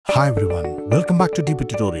Hi everyone, welcome back to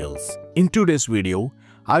dptutorials. In today's video,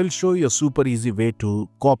 I will show you a super easy way to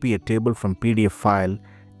copy a table from PDF file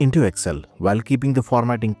into Excel while keeping the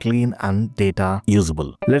formatting clean and data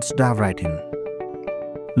usable. Let's dive right in.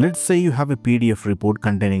 Let's say you have a PDF report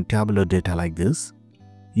containing tabular data like this.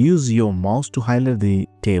 Use your mouse to highlight the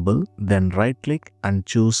table, then right-click and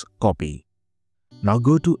choose Copy. Now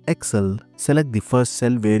go to Excel, select the first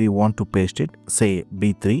cell where you want to paste it, say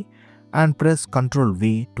B3, and press Ctrl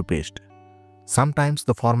V to paste. Sometimes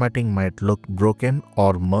the formatting might look broken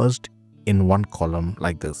or merged in one column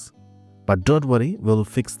like this. But don't worry, we'll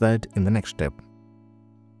fix that in the next step.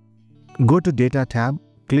 Go to Data tab,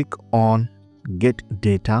 click on Get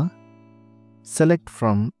Data, select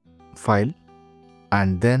from File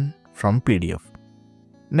and then from PDF.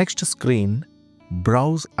 Next screen,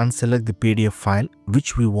 browse and select the PDF file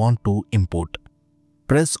which we want to import.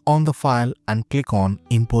 Press on the file and click on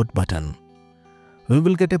Import button. We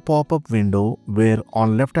will get a pop-up window where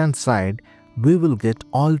on left hand side we will get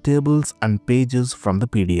all tables and pages from the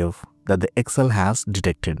PDF that the Excel has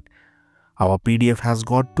detected. Our PDF has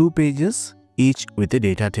got 2 pages, each with a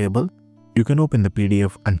data table. You can open the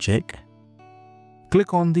PDF and check.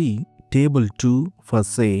 Click on the Table 2 for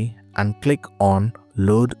say and click on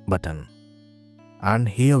Load button. And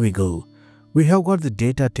here we go. We have got the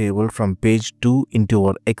data table from page 2 into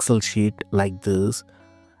our Excel sheet like this,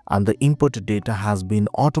 and the input data has been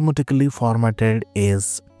automatically formatted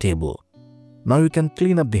as table. Now you can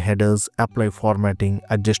clean up the headers, apply formatting,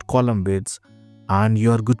 adjust column widths, and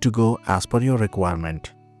you are good to go as per your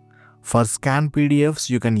requirement. For scanned PDFs,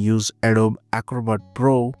 you can use Adobe Acrobat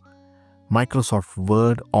Pro, Microsoft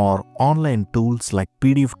Word, or online tools like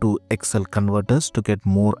PDF to Excel converters to get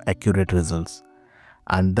more accurate results.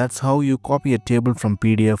 And that's how you copy a table from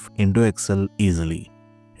PDF into Excel easily.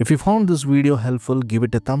 If you found this video helpful, give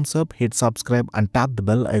it a thumbs up, hit subscribe and tap the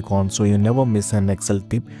bell icon so you never miss an Excel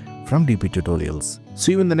tip from dptutorials.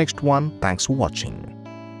 See you in the next one. Thanks for watching.